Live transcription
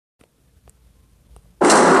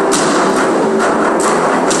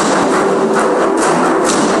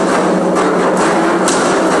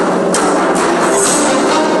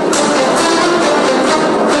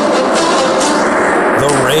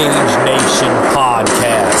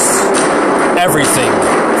Podcast. Everything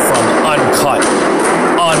from uncut,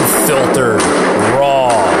 unfiltered, raw.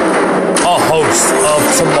 A host of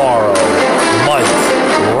tomorrow, Mike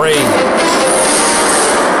Rage.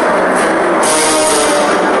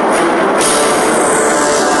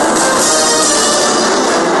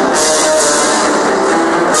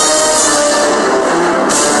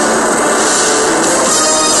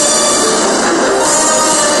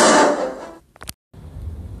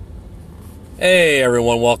 Hey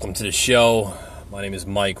everyone, welcome to the show. My name is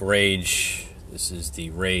Mike Rage. This is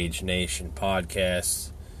the Rage Nation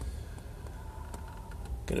podcast.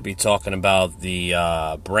 Going to be talking about the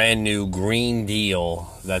brand new Green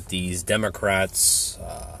Deal that these Democrats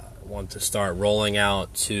want to start rolling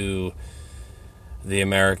out to the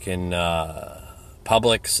American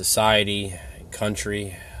public, society, and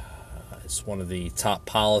country. It's one of the top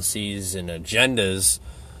policies and agendas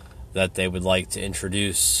that they would like to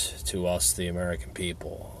introduce to us, the American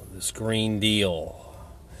people. This Green Deal.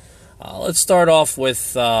 Let's start off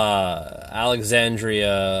with Alexandria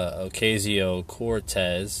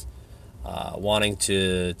Ocasio-Cortez wanting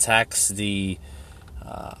to tax the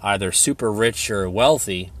either super rich or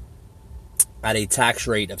wealthy at a tax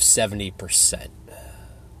rate of 70%.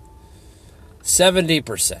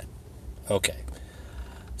 70%. Okay.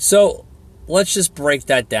 So let's just break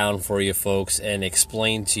that down for you folks and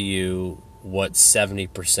explain to you what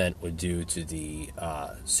 70% would do to the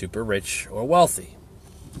super rich or wealthy.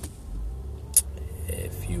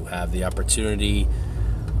 If you have the opportunity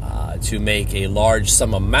to make a large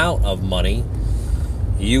sum amount of money,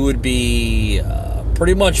 you would be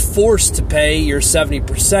pretty much forced to pay your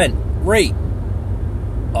 70% rate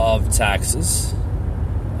of taxes,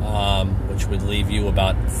 which would leave you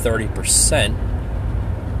about 30%.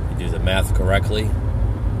 Do the math correctly,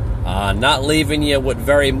 not leaving you with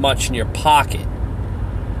very much in your pocket.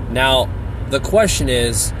 Now, the question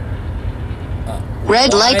is,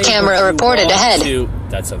 red light camera reported ahead.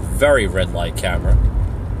 That's a very red light camera.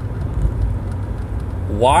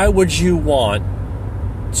 Why would you want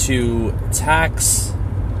to tax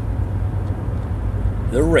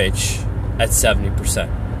the rich at 70%?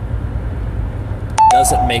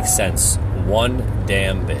 Doesn't make sense one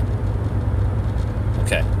damn bit.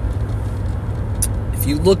 Okay. If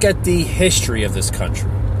you look at the history of this country,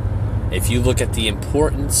 if you look at the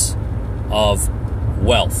importance of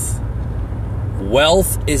wealth,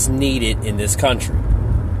 wealth is needed in this country.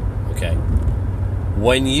 Okay?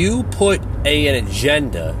 When you put an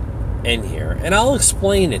agenda in here, and I'll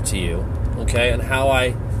explain it to you, okay, and how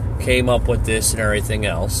I came up with this and everything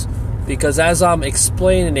else, because as I'm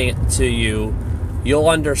explaining it to you, you'll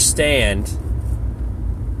understand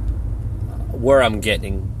where I'm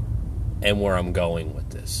getting and where I'm going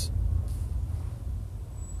with this.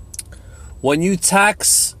 When you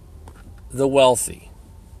tax the wealthy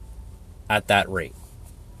at that rate,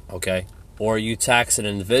 okay, or you tax an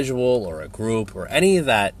individual or a group or any of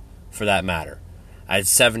that for that matter at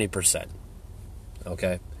 70%,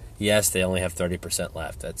 okay, yes, they only have 30%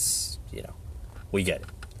 left. That's, we get it.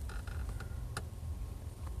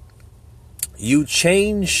 You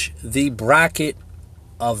change the bracket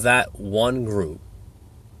of that one group,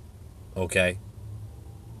 okay,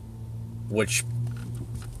 which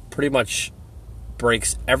pretty much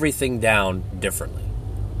breaks everything down differently.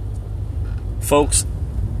 Folks,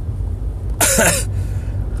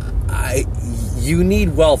 you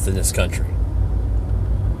need wealth in this country.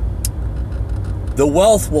 The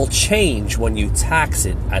wealth will change when you tax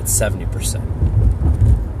it at 70%.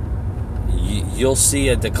 You'll see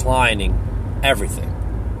a declining everything.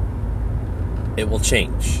 It will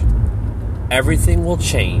change. Everything will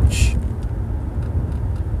change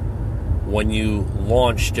when you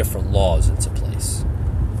launch different laws into place.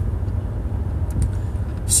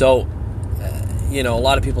 So, a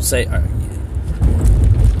lot of people say,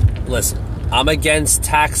 listen, I'm against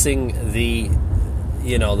taxing the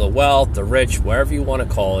wealth, the rich, wherever you want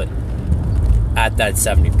to call it, at that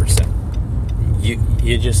 70%.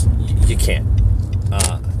 You can't.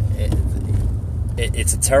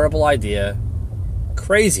 It's a terrible idea,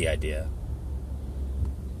 crazy idea.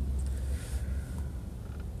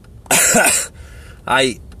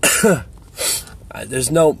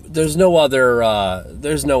 There's no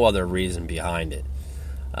other reason behind it.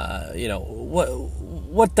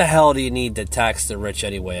 What the hell do you need to tax the rich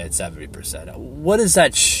anyway at 70%? What is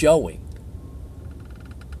that showing?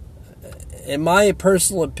 In my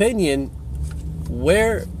personal opinion,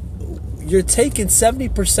 where you're taking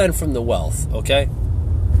 70% from the wealth, okay?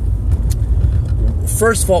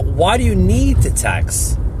 First of all, why do you need to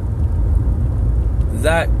tax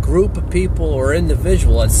that group of people or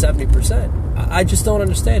individual at 70%? I just don't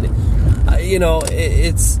understand it.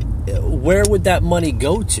 It's where would that money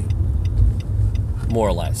go to? More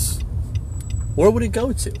or less. Where would it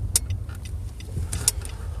go to?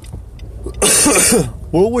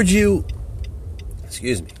 Where would you...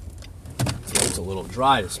 Excuse me. It's a little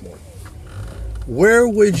dry this morning. Where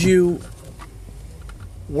would you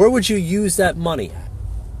use that money at?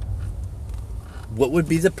 What would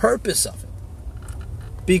be the purpose of it?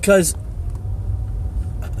 Because,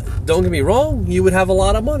 don't get me wrong, you would have a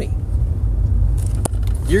lot of money.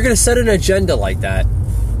 You're going to set an agenda like that.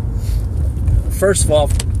 First of all,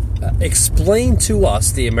 explain to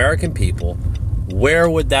us, the American people, where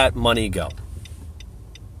would that money go?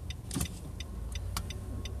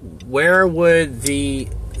 Where would the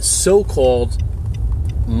so-called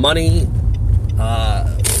money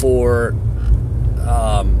for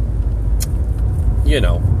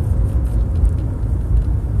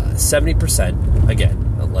 70%, again,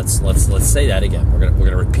 let's say that again. We're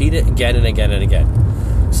gonna repeat it again and again and again,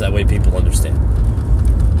 so that way people understand.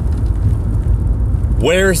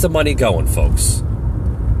 Where's the money going, folks?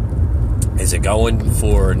 Is it going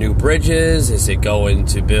for new bridges? Is it going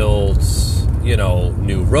to build,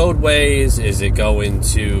 new roadways? Is it going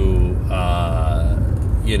to,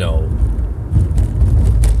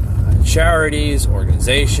 charities,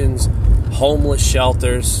 organizations, homeless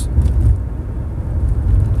shelters?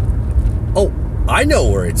 Oh, I know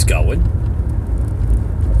where it's going.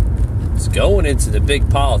 It's going into the big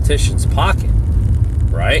politician's pocket,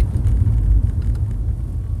 right?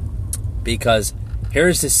 Because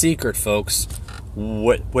here's the secret, folks.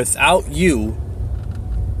 Without you,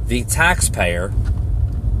 the taxpayer,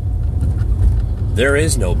 there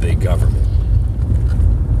is no big government.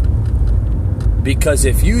 Because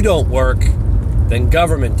if you don't work, then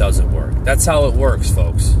government doesn't work. That's how it works,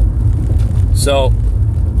 folks. So,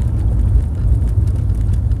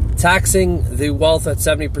 taxing the wealth at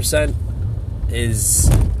 70% is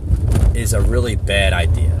a really bad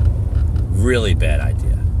idea. Really bad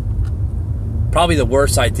idea. Probably the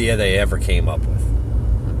worst idea they ever came up with.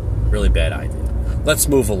 Really bad idea. Let's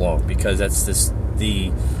move along, because that's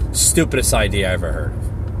the stupidest idea I ever heard of.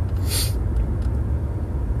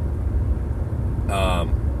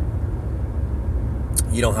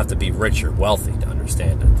 You don't have to be rich or wealthy to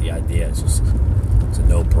understand that the idea is just, it's a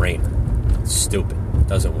no-brainer. It's stupid. It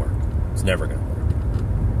doesn't work. It's never going to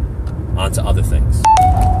work. On to other things.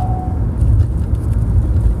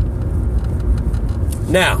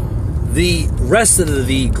 Now, the rest of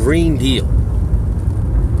the Green Deal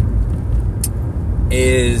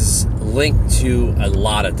is linked to a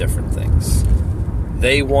lot of different things.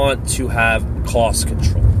 They want to have cost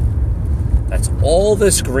control. That's all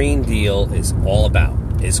this Green Deal is all about,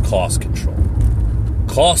 is cost control.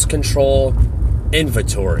 Cost control,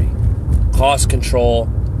 inventory. Cost control,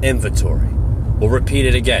 inventory. We'll repeat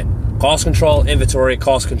it again. Cost control, inventory,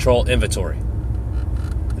 cost control, inventory.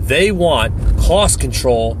 They want cost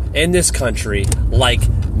control in this country like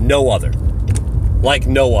no other. Like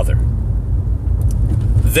no other.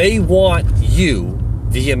 They want you,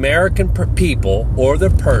 the American people or the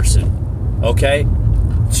person, okay,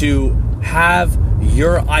 to have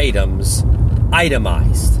your items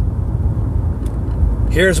itemized.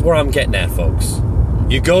 Here's where I'm getting at, folks.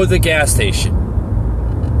 You go to the gas station.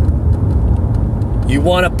 You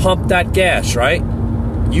want to pump that gas, right?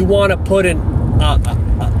 You want to put in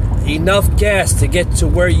enough gas to get to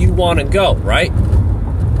where you want to go, right?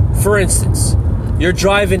 For instance, you're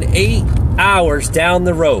driving 8 hours down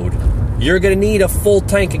the road. You're going to need a full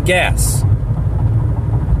tank of gas.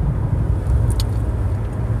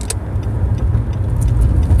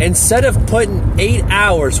 Instead of putting 8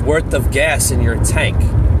 hours worth of gas in your tank,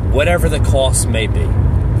 whatever the cost may be,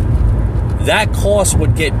 that cost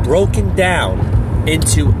would get broken down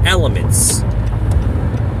into elements.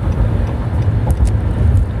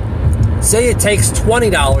 Say it takes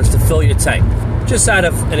 $20 to fill your tank, just out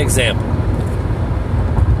of an example.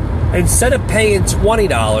 Instead of paying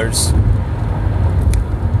 $20,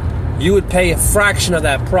 you would pay a fraction of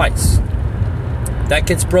that price. That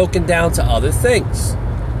gets broken down to other things.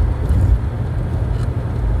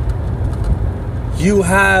 You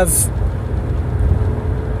have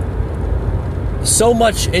so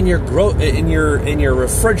much in your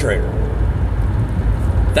refrigerator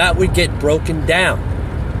that would get broken down.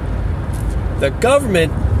 The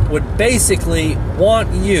government would basically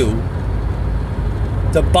want you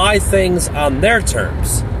to buy things on their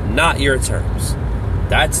terms, not your terms.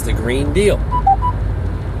 That's the Green Deal.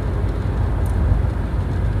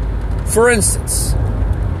 For instance,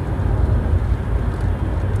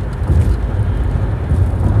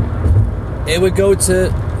 it would go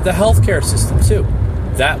to the healthcare system too.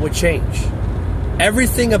 That would change.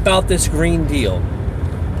 Everything about this Green Deal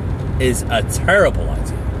is a terrible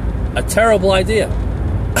idea. A terrible idea.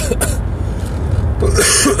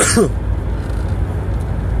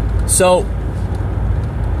 So,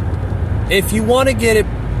 if you want to get it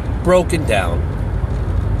broken down,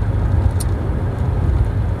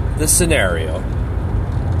 the scenario,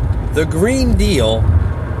 the Green Deal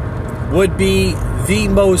would be the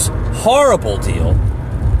most horrible deal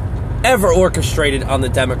ever orchestrated on the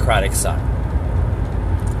Democratic side.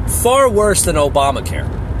 Far worse than Obamacare.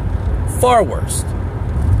 Far worse.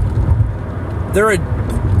 Their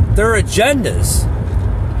agendas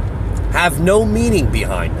have no meaning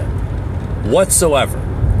behind them whatsoever.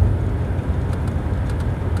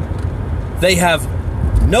 They have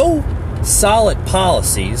no solid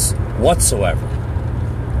policies whatsoever.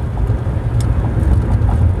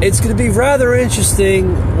 It's going to be rather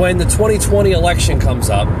interesting when the 2020 election comes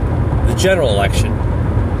up, the general election,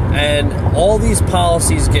 and all these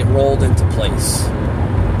policies get rolled into place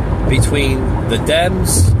between the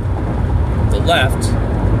Dems, the left,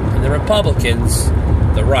 and the Republicans,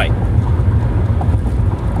 the right.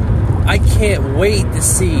 I can't wait to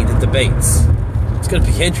see the debates. It's going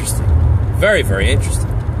to be interesting. Very, very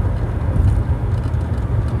interesting.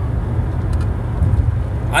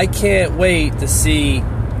 I can't wait to see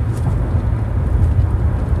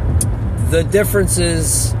the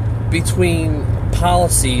differences between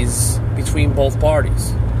policies between both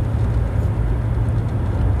parties.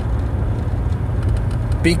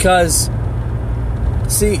 Because,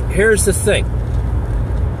 see, here's the thing.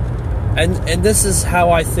 And this is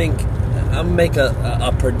how I think, I'm going to make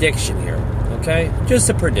a prediction here, okay? Just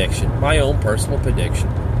a prediction, my own personal prediction.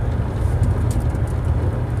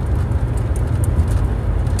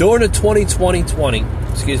 During the 2020,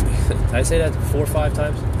 excuse me, did I say that 4 or 5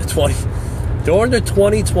 times? During the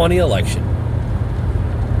 2020 election,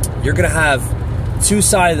 you're going to have two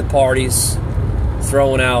sides of the parties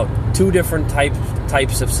throwing out two different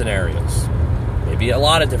types of scenarios. Maybe a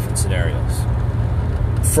lot of different scenarios.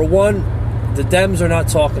 For one, the Dems are not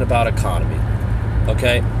talking about economy,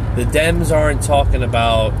 okay? The Dems aren't talking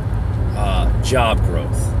about job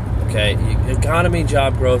growth, okay? Economy,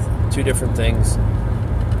 job growth, two different things.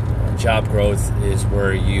 Job growth is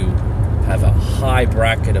where you have a high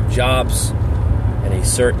bracket of jobs in a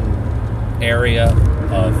certain area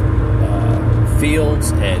of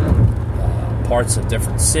fields and parts of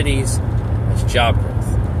different cities. That's job growth.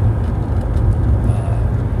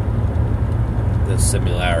 The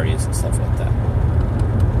similarities and stuff like that.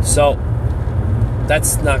 So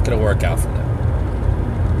that's not going to work out for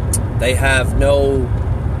them. They have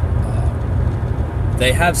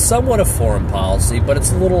they have somewhat a foreign policy, but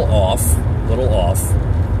it's a little off.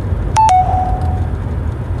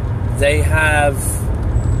 They have,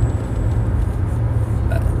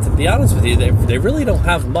 to be honest with you, they really don't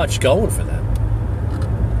have much going for them.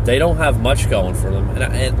 They don't have much going for them,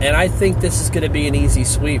 and I think this is going to be an easy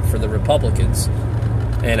sweep for the Republicans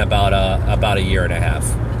in about a year and a half.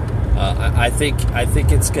 I think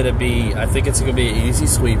it's going to be an easy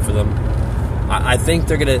sweep for them. I think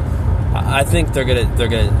they're gonna.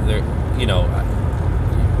 You know,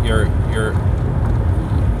 your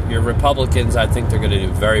Republicans, I think they're going to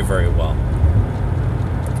do very, very well.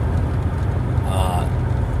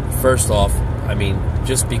 First off, I mean,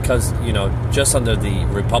 just because, you know, just under the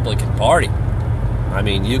Republican Party, I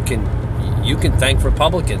mean, you can thank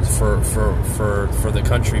Republicans for the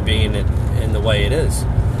country being in the way it is.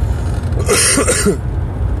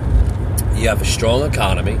 You have a strong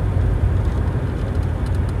economy.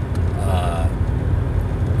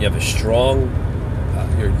 You have a strong,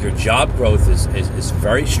 your job growth is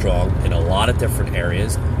very strong in a lot of different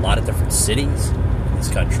areas, a lot of different cities in this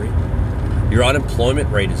country. Your unemployment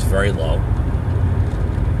rate is very low.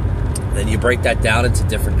 Then you break that down into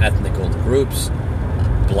different ethnical groups.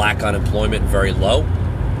 Black unemployment very low.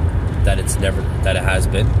 That it has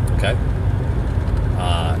been, okay?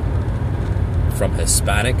 From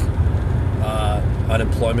Hispanic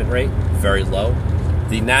unemployment rate, very low.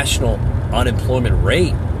 The national unemployment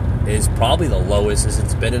rate is probably the lowest as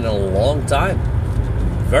it's been in a long time.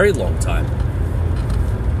 Very long time.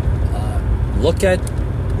 Look at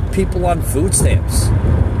people on food stamps.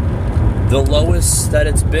 The lowest that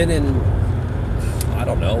it's been in, I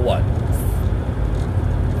don't know, what,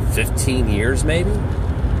 15 years maybe?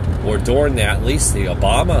 Or during at least the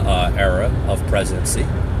Obama era of presidency.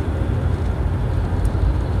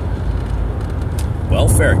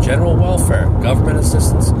 Welfare, general welfare, government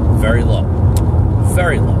assistance, very low.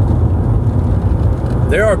 Very low.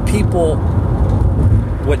 There are people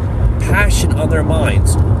with passion on their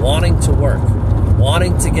minds, wanting to work,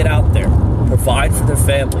 wanting to get out there, provide for their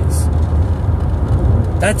families.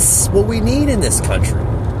 That's what we need in this country.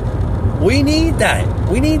 We need that.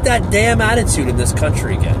 We need that damn attitude in this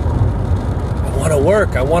country again. I want to work.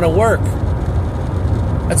 I want to work.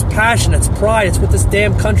 That's passion. That's pride. It's what this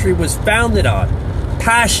damn country was founded on.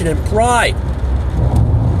 Passion and pride.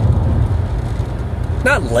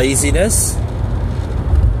 Not laziness.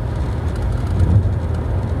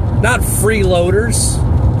 Not freeloaders.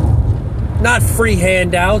 Not free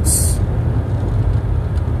handouts.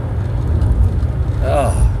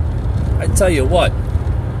 Oh, I tell you what.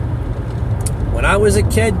 When I was a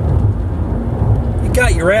kid, you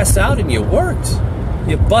got your ass out and you worked.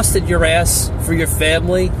 You busted your ass for your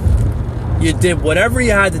family. You did whatever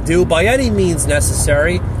you had to do by any means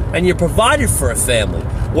necessary, and you provided for a family.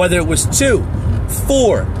 Whether it was 2,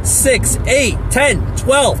 4, 6, 8, 10,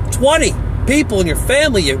 12, 20 people in your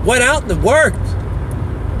family, you went out and worked.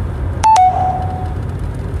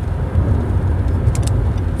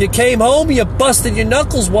 You came home, you busted your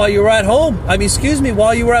knuckles while you were at home.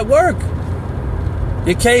 While you were at work.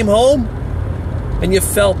 You came home and you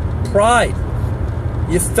felt pride.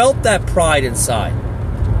 You felt that pride inside.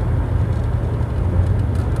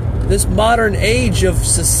 This modern age of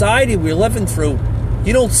society we're living through,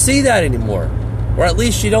 you don't see that anymore. Or at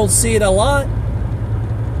least you don't see it a lot.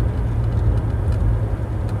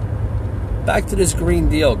 Back to this Green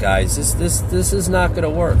Deal, guys. This is not going to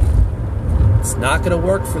work. It's not going to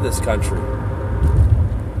work for this country.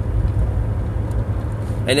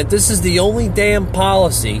 And if this is the only damn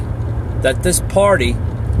policy that this party,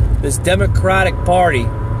 this Democratic Party,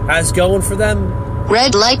 has going for them...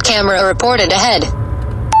 Red light camera reported ahead.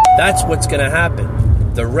 That's what's going to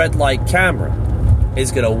happen. The red light camera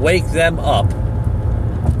is going to wake them up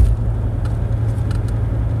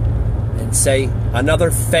and say,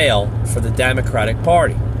 another fail for the Democratic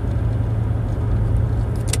Party.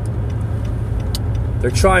 They're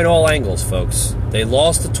trying all angles, folks. They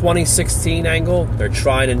lost the 2016 angle. They're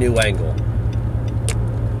trying a new angle.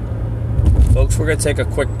 Folks, we're going to take a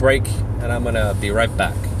quick break, and I'm going to be right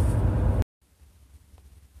back.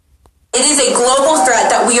 It is a global threat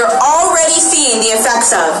that we are already seeing the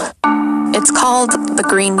effects of. It's called the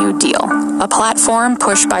Green New Deal, a platform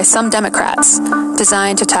pushed by some Democrats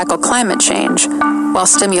designed to tackle climate change while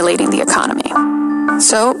stimulating the economy.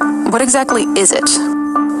 So, what exactly is it?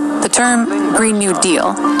 The term Green New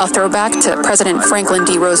Deal, a throwback to President Franklin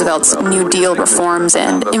D. Roosevelt's New Deal reforms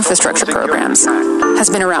and infrastructure programs, has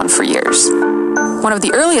been around for years. One of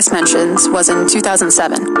the earliest mentions was in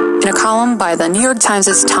 2007, in a column by the New York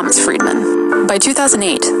Times' Thomas Friedman. By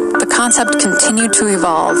 2008, the concept continued to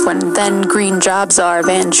evolve when then Green Job czar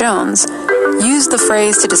Van Jones used the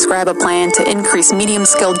phrase to describe a plan to increase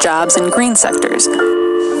medium-skilled jobs in green sectors.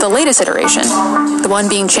 The latest iteration, the one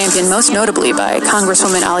being championed most notably by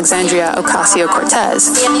Congresswoman Alexandria Ocasio-Cortez,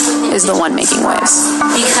 is the one making waves.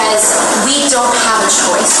 Because we don't have a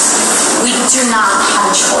choice. We do not have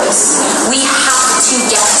a choice. We have to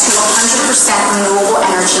get to 100% renewable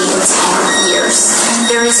energy in 10 years.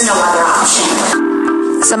 There is no other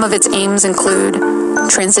option. Some of its aims include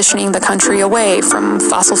transitioning the country away from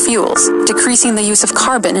fossil fuels, decreasing the use of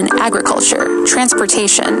carbon in agriculture,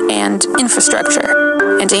 transportation, and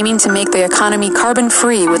infrastructure, and aiming to make the economy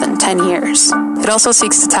carbon-free within 10 years. It also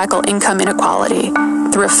seeks to tackle income inequality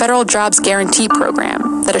through a federal jobs guarantee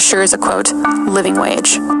program that assures a, quote, living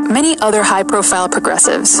wage. Many other high-profile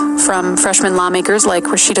progressives, from freshman lawmakers like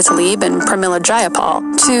Rashida Tlaib and Pramila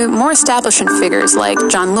Jayapal to more establishment figures like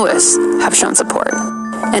John Lewis, have shown support.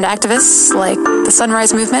 And activists like the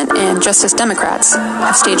Sunrise Movement and Justice Democrats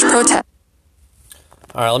have staged protests.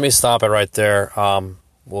 All right, let me stop it right there.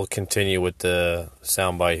 We'll continue with the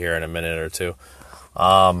soundbite here in a minute or two.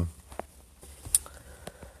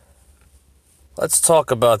 Let's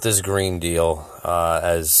talk about this Green Deal,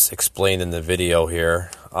 as explained in the video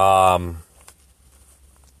here.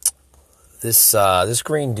 This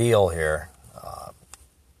Green Deal here, a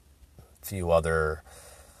few other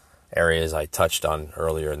areas I touched on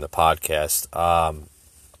earlier in the podcast,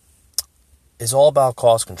 is all about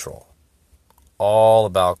cost control. All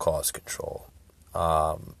about cost control.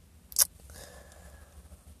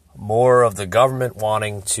 More of the government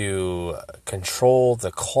wanting to control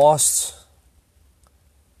the costs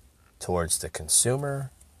towards the consumer,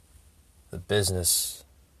 the business,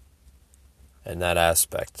 and that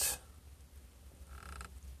aspect.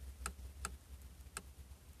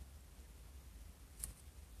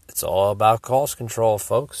 It's all about cost control,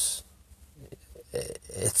 folks.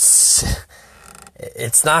 It's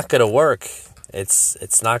not going to work.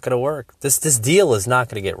 It's not going to work. This deal is not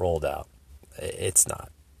going to get rolled out. It's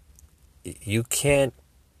not. You can't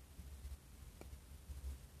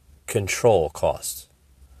control costs.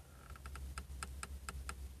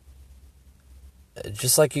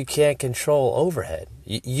 just like you can't control overhead.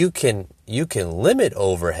 You can limit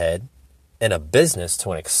overhead in a business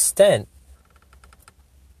to an extent,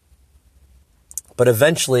 but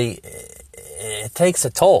eventually it takes a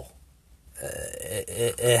toll.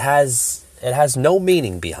 It has no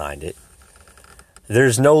meaning behind it.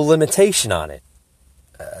 There's no limitation on it.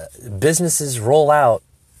 Businesses roll out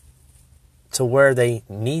to where they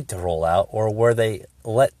need to roll out, or where they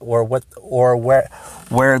where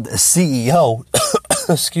the CEO,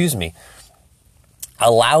 excuse me,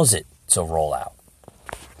 allows it to roll out.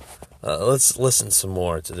 Let's listen some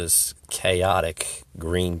more to this chaotic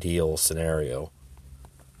Green Deal scenario.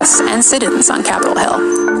 And sit-ins on Capitol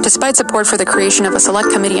Hill. Despite support for the creation of a select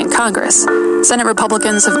committee in Congress, Senate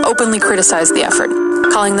Republicans have openly criticized the effort,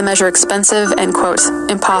 calling the measure expensive and, quote,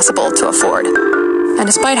 impossible to afford. And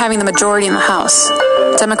despite having the majority in the House,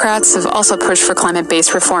 Democrats have also pushed for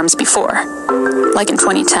climate-based reforms before, like in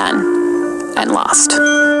 2010, and lost.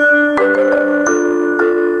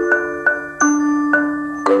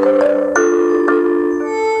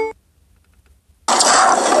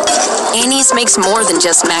 Annie's makes more than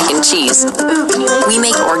just mac and cheese. We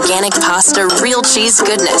make organic pasta, real cheese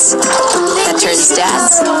goodness that turns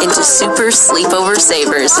dads into super sleepover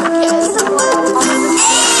savers.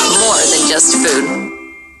 More than just food.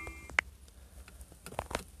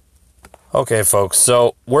 Okay, folks,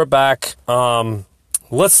 so we're back.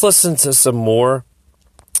 Let's listen to some more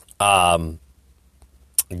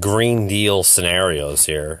Green Deal scenarios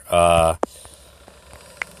here.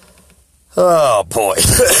 Oh, boy.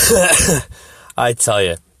 I tell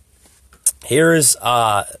you. Here's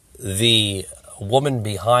the woman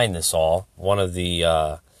behind this all, one of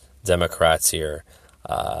the Democrats here,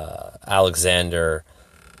 Alexander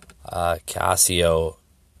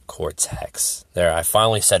Ocasio-Cortez. There, I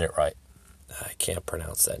finally said it right. I can't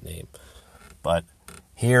pronounce that name. But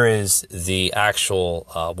here is the actual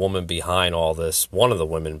woman behind all this, one of the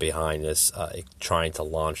women behind this, trying to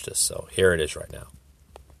launch this. So here it is right now.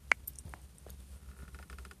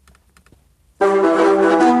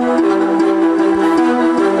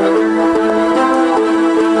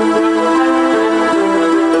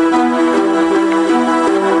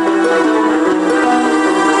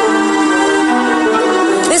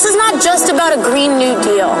 This is not just about a Green New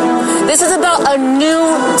Deal. This is about a new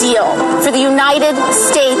deal for the United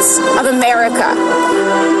States of America.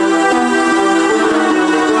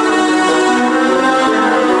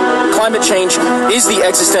 Climate change is the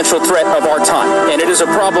existential threat of our time, and it is a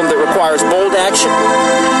problem that requires bold action.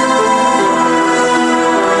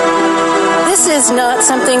 This is not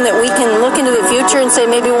something that we can look into the future and say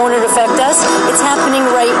maybe won't it affect us. It's happening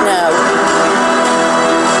right now.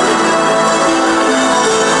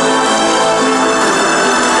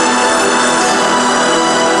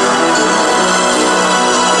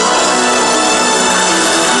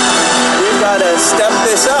 To step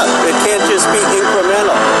this up. It can't just be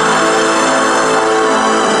incremental.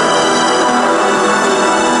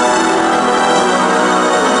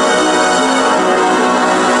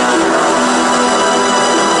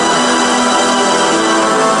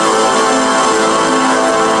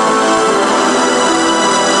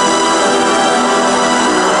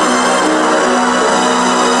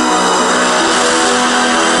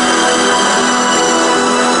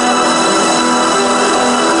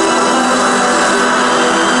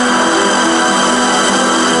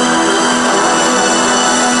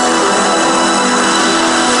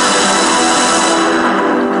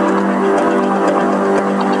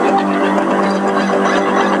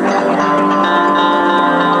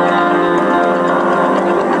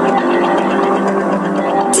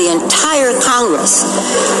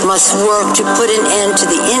 Must work to put an end to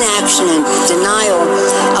the inaction and denial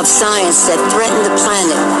of science that threaten the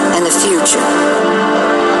planet and the future.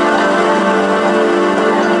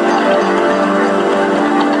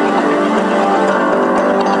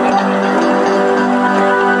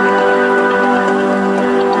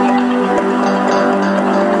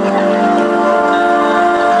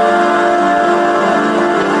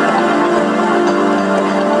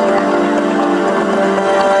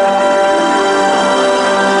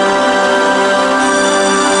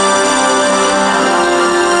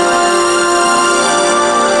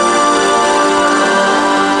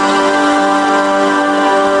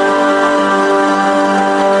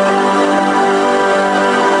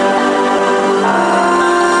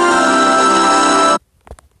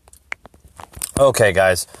 Okay,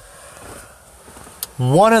 guys.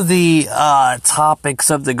 One of the topics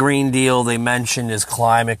of the Green Deal they mentioned is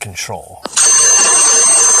climate control.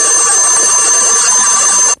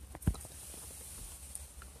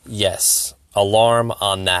 Yes, alarm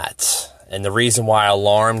on that. And the reason why I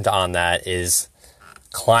alarmed on that is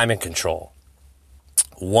climate control.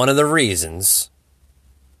 One of the reasons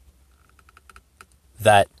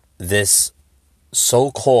that this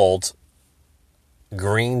so-called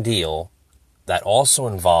Green Deal that also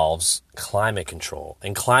involves climate control,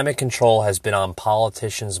 and climate control has been on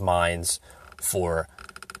politicians' minds for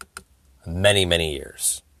many, many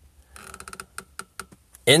years.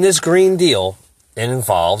 In this Green Deal, it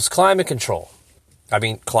involves climate control.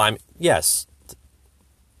 Climate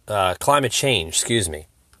change, excuse me.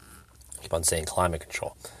 I keep on saying climate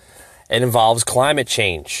control. It involves climate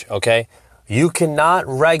change, okay? You cannot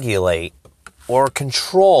regulate or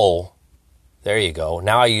control. There you go.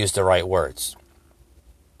 Now I used the right words.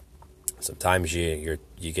 Sometimes you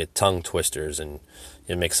get tongue twisters and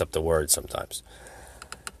you mix up the words sometimes.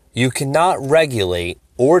 You cannot regulate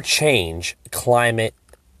or change climate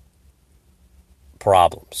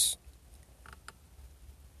problems.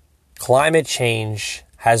 Climate change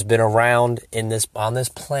has been around on this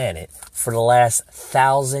planet for the last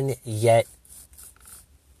 1,000 yet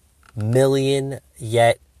million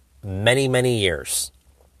yet many, many years.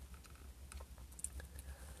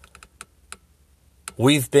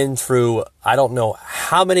 We've been through, I don't know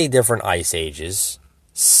how many different ice ages,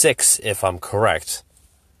 6 if I'm correct.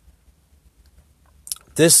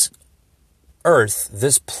 This Earth,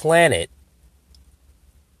 this planet,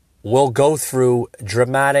 will go through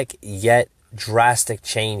dramatic yet drastic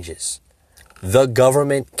changes. The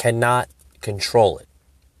government cannot control it.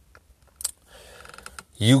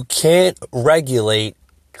 You can't regulate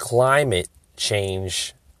climate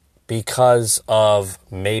change because of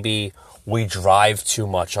maybe we drive too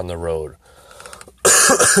much on the road.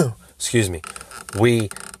 Excuse me. We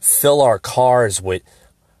fill our cars with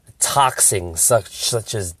toxins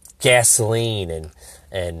such as gasoline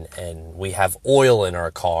and we have oil in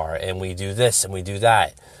our car and we do this and we do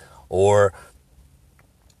that. Or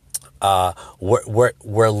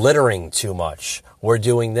we're littering too much. We're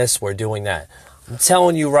doing this, we're doing that. I'm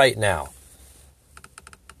telling you right now,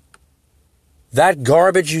 that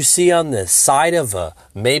garbage you see on the side of a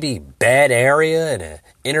maybe bad area in an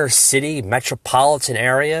inner city, metropolitan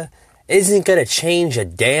area, isn't going to change a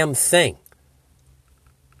damn thing.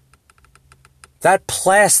 That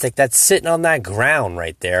plastic that's sitting on that ground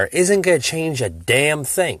right there isn't going to change a damn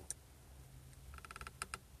thing.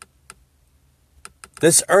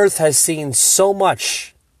 This earth has seen so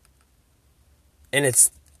much in its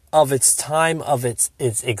time of its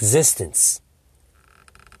existence.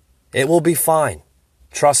 It will be fine.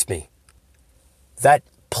 Trust me. That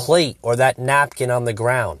plate or that napkin on the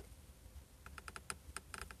ground,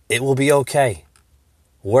 it will be okay.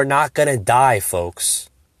 We're not going to die, folks.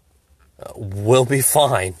 We'll be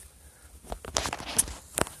fine.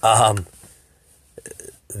 That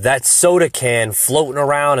soda can floating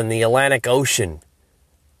around in the Atlantic Ocean,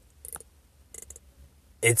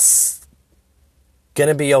 it's going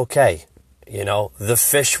to be okay. You know, the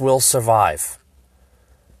fish will survive.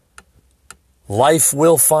 Life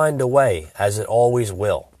will find a way, as it always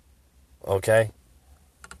will. Okay?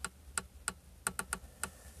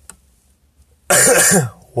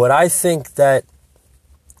 What I think that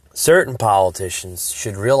certain politicians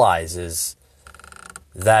should realize is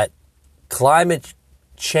that climate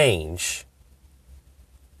change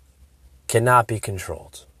cannot be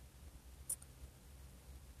controlled.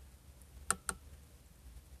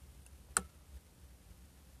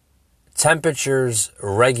 Temperatures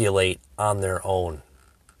regulate on their own,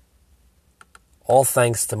 all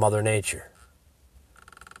thanks to Mother Nature.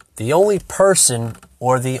 The only person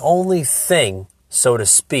or the only thing, so to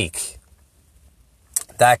speak,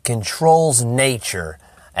 that controls nature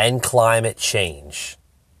and climate change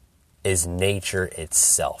is nature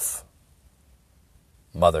itself.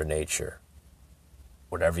 Mother Nature,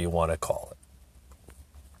 whatever you want to call it.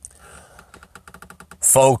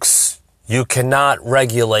 Folks, you cannot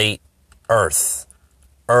regulate Earth.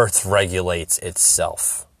 Earth regulates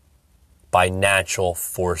itself by natural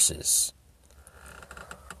forces.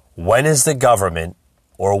 When is the government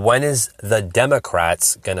or when is the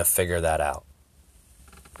Democrats going to figure that out?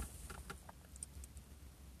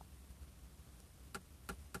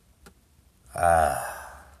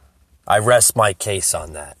 I rest my case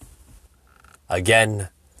on that. Again,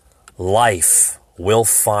 life will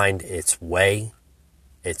find its way,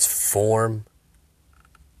 its form,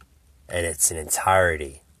 and its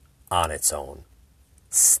entirety on its own.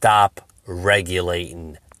 Stop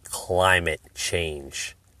regulating climate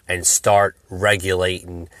change and start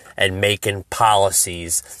regulating and making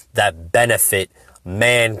policies that benefit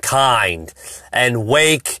mankind and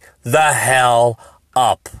wake the hell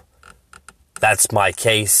up. That's my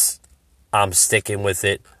case. I'm sticking with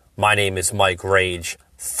it. My name is Mike Rage.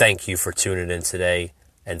 Thank you for tuning in today.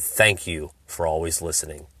 And thank you for always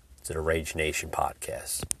listening to the Rage Nation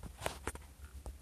podcast.